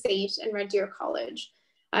Technology, or SAIT, and Red Deer College.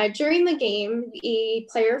 During the game, a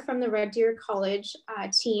player from the Red Deer College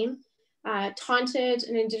team taunted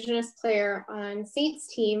an Indigenous player on SAIT's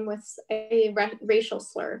team with a racial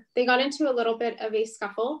slur. They got into a little bit of a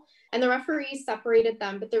scuffle, and the referee separated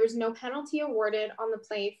them, but there was no penalty awarded on the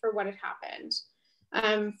play for what had happened.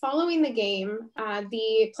 Following the game,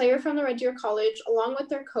 the player from the Red Deer College, along with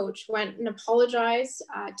their coach, went and apologized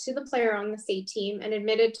to the player on the SAIT team and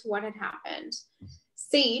admitted to what had happened.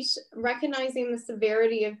 SAIT, recognizing the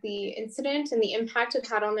severity of the incident and the impact it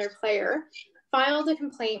had on their player, filed a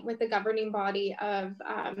complaint with the governing body of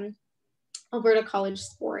Alberta College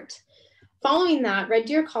Sport. Following that, Red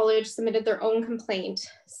Deer College submitted their own complaint,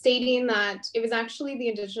 stating that it was actually the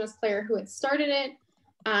Indigenous player who had started it,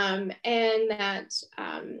 and that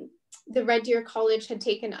the Red Deer College had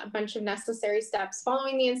taken a bunch of necessary steps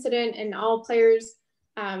following the incident, and all players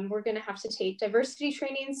were going to have to take diversity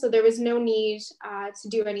training, so there was no need to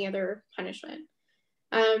do any other punishment.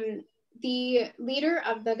 The leader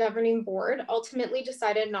of the governing board ultimately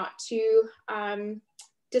decided not to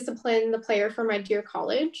discipline the player from Red Deer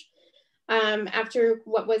College after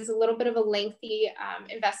what was a little bit of a lengthy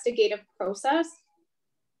investigative process.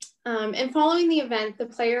 And following the event, the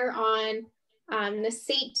player on the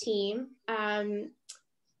SAIT team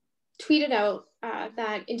tweeted out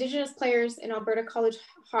that Indigenous players in Alberta college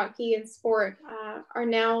hockey and sport are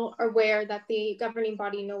now aware that the governing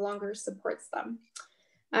body no longer supports them.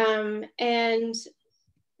 And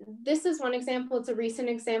this is one example. It's a recent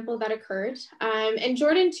example that occurred. And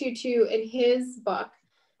Jordan Tutu, in his book,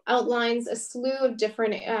 outlines a slew of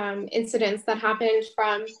different incidents that happened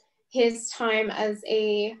from his time as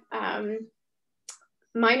a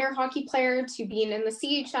minor hockey player to being in the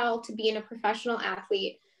CHL to being a professional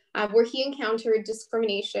athlete, where he encountered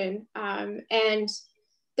discrimination. And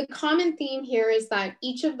the common theme here is that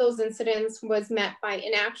each of those incidents was met by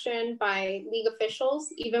inaction by league officials,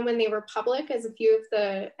 even when they were public, as a few of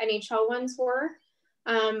the NHL ones were,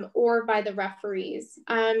 or by the referees.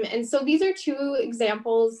 And so these are two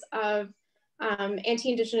examples of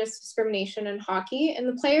anti-Indigenous discrimination in hockey, and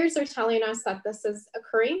the players are telling us that this is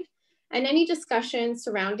occurring, and any discussion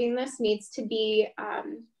surrounding this needs to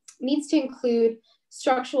include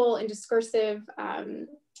structural and discursive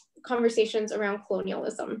conversations around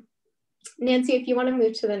colonialism. Nancy, if you want to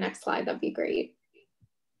move to the next slide, that'd be great.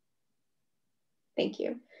 Thank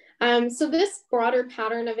you. So this broader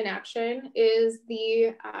pattern of inaction is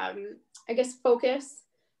the, I guess, focus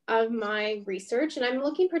of my research, and I'm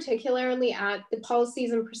looking particularly at the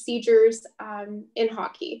policies and procedures in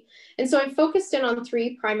hockey. And so I've focused in on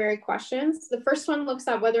 3 primary questions. The first one looks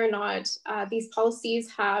at whether or not these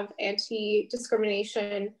policies have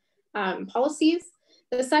anti-discrimination policies.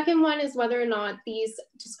 The second one is whether or not these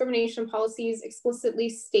discrimination policies explicitly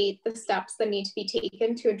state the steps that need to be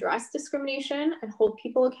taken to address discrimination and hold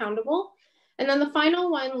people accountable. And then the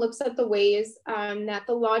final one looks at the ways that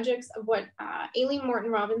the logics of what Aileen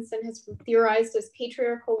Morton Robinson has theorized as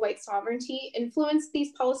patriarchal white sovereignty influence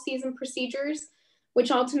these policies and procedures,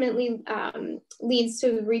 which ultimately leads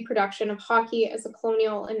to the reproduction of hockey as a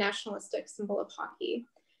colonial and nationalistic symbol of hockey.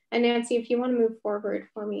 And Nancy, if you want to move forward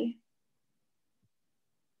for me.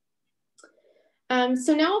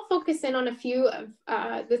 So now I'll focus in on a few of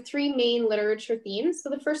the 3 main literature themes. So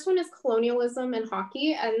the first one is colonialism and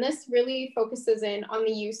hockey, and this really focuses in on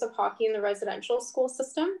the use of hockey in the residential school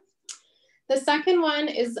system. The second one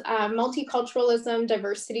is multiculturalism,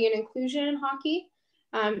 diversity, and inclusion in hockey.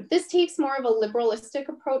 This takes more of a liberalistic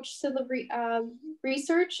approach to the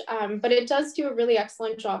research, but it does do a really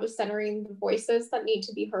excellent job of centering the voices that need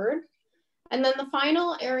to be heard. And then the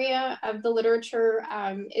final area of the literature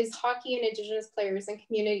is hockey and Indigenous players and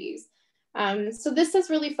communities. So this is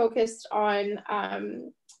really focused on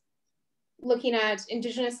looking at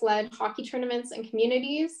Indigenous-led hockey tournaments and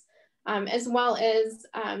communities, as well as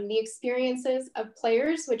the experiences of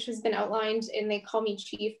players, which has been outlined in They Call Me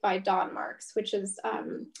Chief by Don Marks, which is a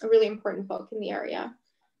really important book in the area.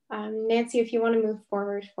 Nancy, if you want to move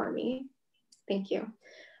forward for me. Thank you.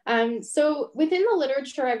 So within the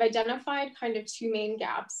literature, I've identified kind of 2 main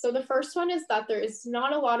gaps. So the first one is that there is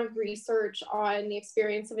not a lot of research on the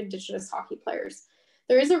experience of Indigenous hockey players.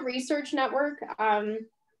 There is a research network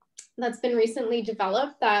that's been recently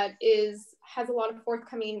developed that has a lot of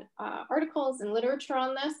forthcoming articles and literature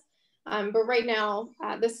on this. But right now,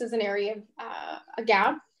 this is an area of a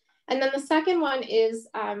gap. And then the second one is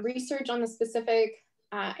research on the specific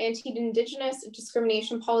anti-Indigenous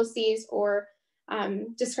discrimination policies or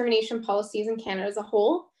discrimination policies in Canada as a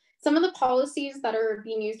whole. Some of the policies that are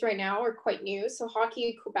being used right now are quite new. So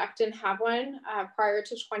Hockey Quebec didn't have one prior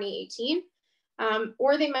to 2018,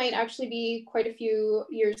 or they might actually be quite a few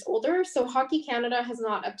years older. So Hockey Canada has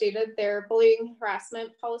not updated their bullying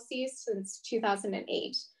harassment policies since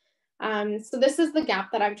 2008. So this is the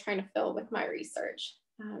gap that I'm trying to fill with my research.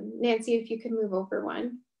 Nancy, if you could move over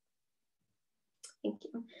one. Thank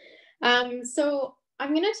you. So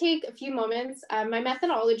I'm going to take a few moments. My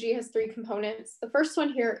methodology has 3 components. The first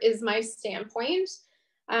one here is my standpoint.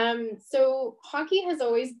 So hockey has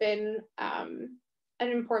always been an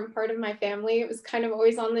important part of my family. It was kind of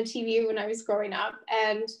always on the TV when I was growing up.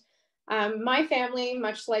 And my family,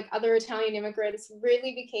 much like other Italian immigrants,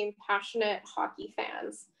 really became passionate hockey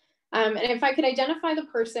fans. And if I could identify the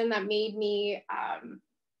person that made me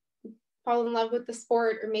fall in love with the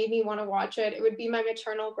sport or made me want to watch it, it would be my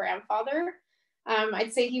maternal grandfather.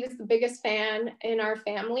 I'd say he was the biggest fan in our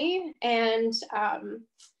family. And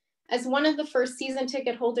as one of the first season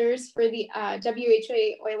ticket holders for the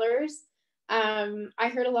WHA Oilers, I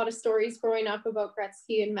heard a lot of stories growing up about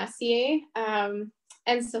Gretzky and Messier.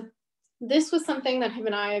 And so this was something that him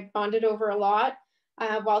and I bonded over a lot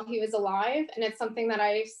while he was alive. And it's something that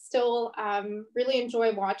I still really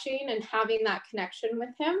enjoy watching and having that connection with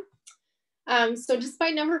him. So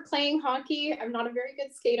despite never playing hockey, I'm not a very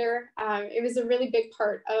good skater. It was a really big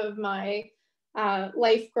part of my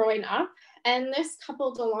life growing up. And this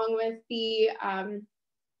coupled along with the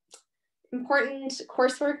important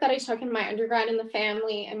coursework that I took in my undergrad in the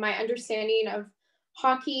family and my understanding of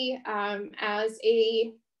hockey as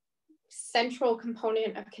a central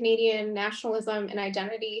component of Canadian nationalism and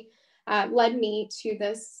identity led me to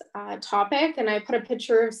this topic. And I put a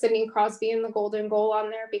picture of Sidney Crosby in the golden goal on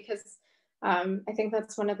there because I think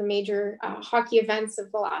that's one of the major hockey events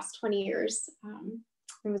of the last 20 years.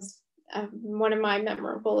 It was one of my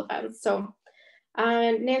memorable events. So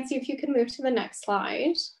Nancy, if you could move to the next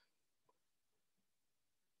slide.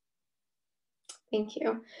 Thank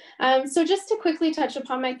you. So just to quickly touch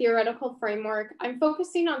upon my theoretical framework, I'm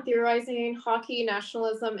focusing on theorizing hockey,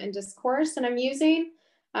 nationalism, and discourse, and I'm using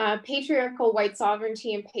patriarchal white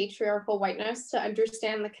sovereignty and patriarchal whiteness to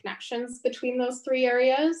understand the connections between those 3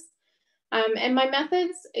 areas. And my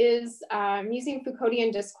methods is using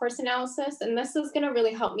Foucauldian discourse analysis, and this is going to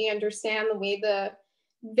really help me understand the way the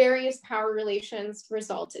various power relations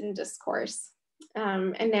result in discourse.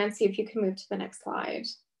 And Nancy, if you can move to the next slide.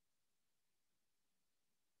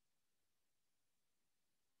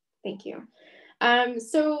 Thank you.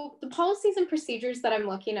 So the policies and procedures that I'm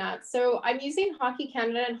looking at. So I'm using Hockey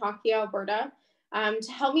Canada and Hockey Alberta.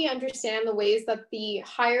 to help me understand the ways that the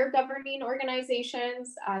higher governing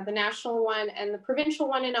organizations, the national one and the provincial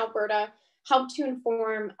one in Alberta, help to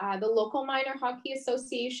inform the local minor hockey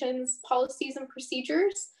associations' policies and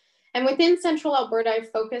procedures. And within Central Alberta,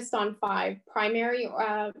 I've focused on 5 primary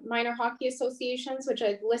minor hockey associations, which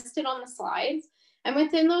I've listed on the slides. And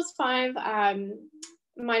within those 5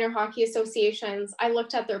 minor hockey associations, I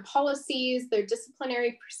looked at their policies, their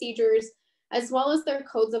disciplinary procedures, as well as their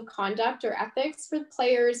codes of conduct or ethics for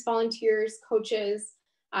players, volunteers, coaches,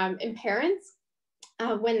 and parents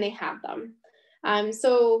when they have them.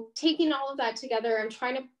 So taking all of that together, I'm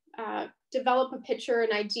trying to develop a picture,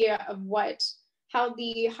 an idea of how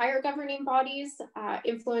the higher governing bodies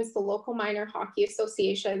influence the local minor hockey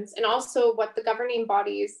associations, and also what the governing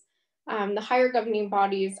bodies, the higher governing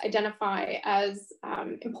bodies identify as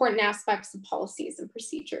important aspects of policies and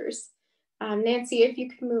procedures. Nancy, if you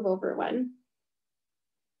could move over one.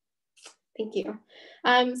 Thank you.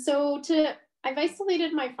 I've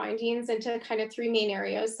isolated my findings into kind of 3 main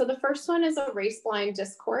areas. So the first one is a race-blind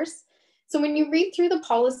discourse. So when you read through the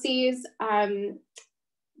policies,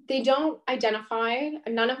 they don't identify,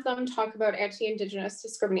 none of them talk about anti-Indigenous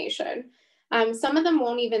discrimination. Some of them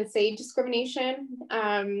won't even say discrimination.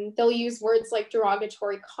 They'll use words like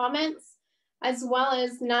derogatory comments, as well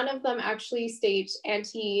as none of them actually state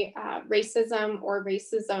anti-racism or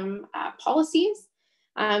racism policies.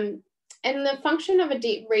 And the function of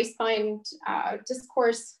a race-blind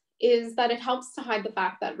discourse is that it helps to hide the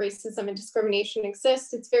fact that racism and discrimination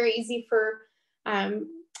exist. It's very easy for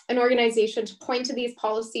an organization to point to these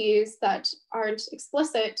policies that aren't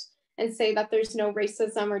explicit and say that there's no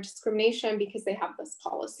racism or discrimination because they have this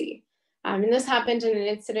policy. And this happened in an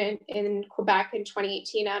incident in Quebec in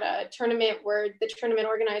 2018 at a tournament where the tournament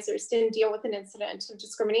organizers didn't deal with an incident of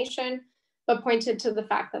discrimination, but pointed to the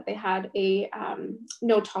fact that they had a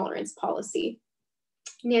no tolerance policy.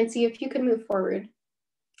 Nancy, if you could move forward.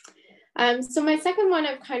 So my second one,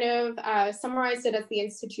 I've kind of summarized it as the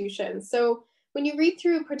institution. So when you read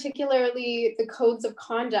through particularly the codes of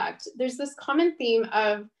conduct, there's this common theme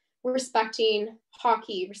of respecting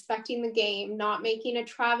hockey, respecting the game, not making a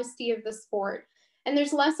travesty of the sport. And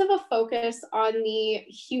there's less of a focus on the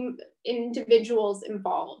individuals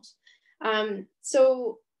involved.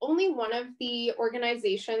 So only one of the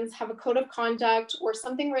organizations have a code of conduct or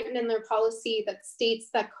something written in their policy that states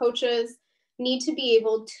that coaches need to be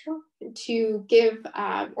able to give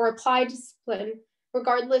or apply discipline,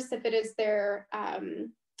 regardless if it is their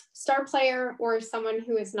star player or someone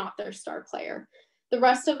who is not their star player. The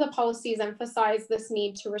rest of the policies emphasize this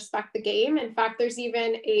need to respect the game. In fact, there's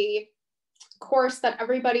even a course that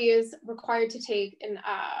everybody is required to take in,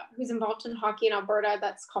 who's involved in hockey in Alberta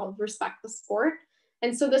that's called Respect the Sport.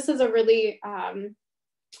 And so this is a really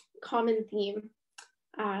common theme.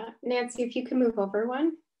 Nancy, if you can move over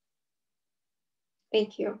one.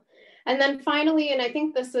 Thank you. And then finally, and I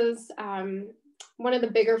think this is one of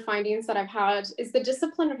the bigger findings that I've had, is the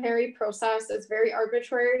disciplinary process is very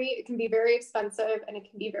arbitrary. It can be very expensive and it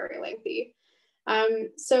can be very lengthy.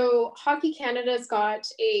 So Hockey Canada's got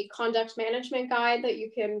a conduct management guide that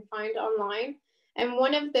you can find online. And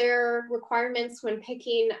one of their requirements when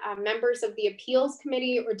picking members of the appeals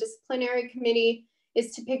committee or disciplinary committee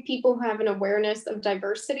is to pick people who have an awareness of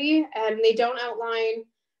diversity. And they don't outline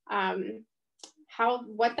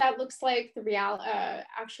what that looks like, the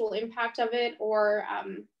actual impact of it, or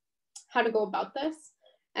how to go about this.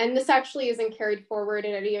 And this actually isn't carried forward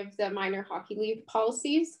in any of the minor hockey league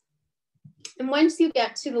policies. And once you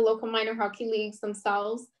get to the local minor hockey leagues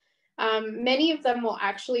themselves, many of them will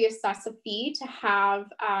actually assess a fee to have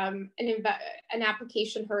an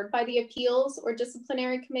application heard by the appeals or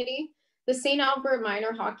disciplinary committee. The St. Albert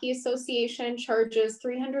Minor Hockey Association charges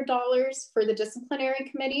 $300 for the disciplinary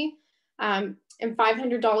committee and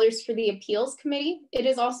 $500 for the appeals committee. It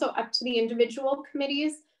is also up to the individual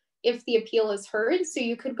committees if the appeal is heard. So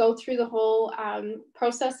you could go through the whole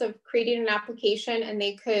process of creating an application and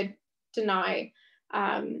they could deny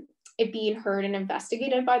it being heard and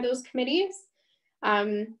investigated by those committees.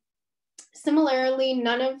 Similarly,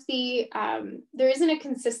 none of the, there isn't a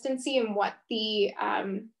consistency in what the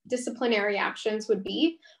disciplinary actions would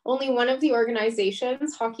be. Only one of the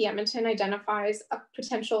organizations, Hockey Edmonton, identifies a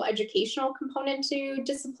potential educational component to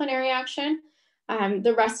disciplinary action.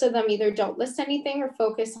 The rest of them either don't list anything or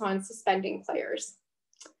focus on suspending players.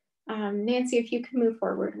 Nancy, if you could move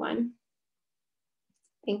forward one.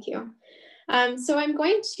 Thank you. So I'm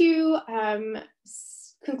going to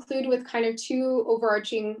conclude with kind of 2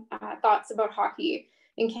 overarching thoughts about hockey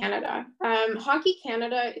in Canada. Hockey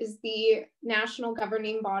Canada is the national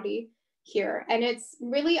governing body here, and it's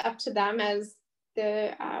really up to them as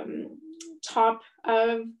the top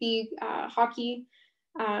of the hockey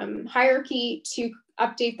hierarchy to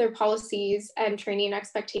update their policies and training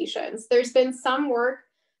expectations. There's been some work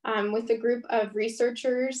with a group of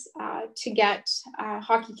researchers to get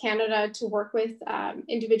Hockey Canada to work with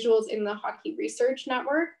individuals in the Hockey Research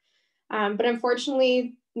Network. But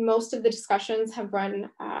unfortunately, most of the discussions have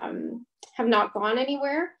not gone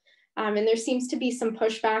anywhere. And there seems to be some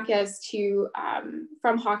pushback as to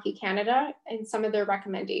from Hockey Canada and some of their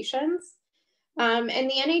recommendations. And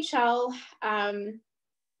the NHL,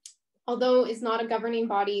 although is not a governing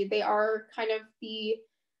body, they are kind of the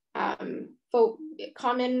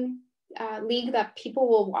common league that people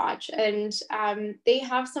will watch. And they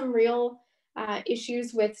have some real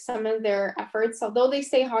issues with some of their efforts. Although they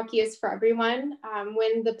say hockey is for everyone,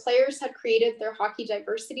 when the players had created their Hockey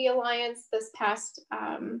Diversity Alliance this past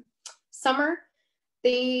summer,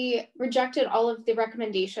 they rejected all of the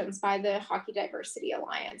recommendations by the Hockey Diversity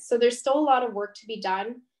Alliance. So there's still a lot of work to be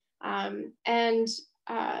done.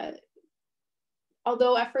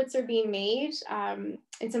 Although efforts are being made,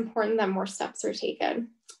 it's important that more steps are taken.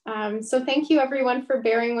 So thank you everyone for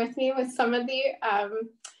bearing with me with some of the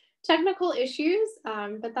technical issues,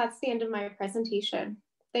 but that's the end of my presentation.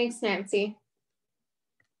 Thanks, Nancy.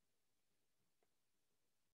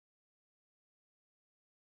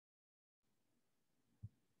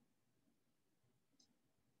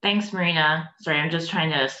 Thanks, Marina. Sorry, I'm just trying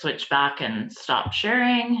to switch back and stop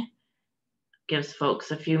sharing. Gives folks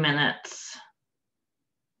a few minutes.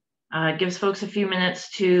 Gives folks a few minutes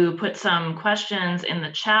to put some questions in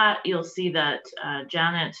the chat. You'll see that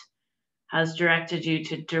Janet has directed you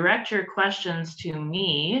to direct your questions to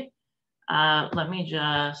me. Let me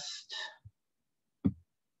just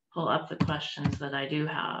pull up the questions that I do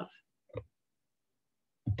have.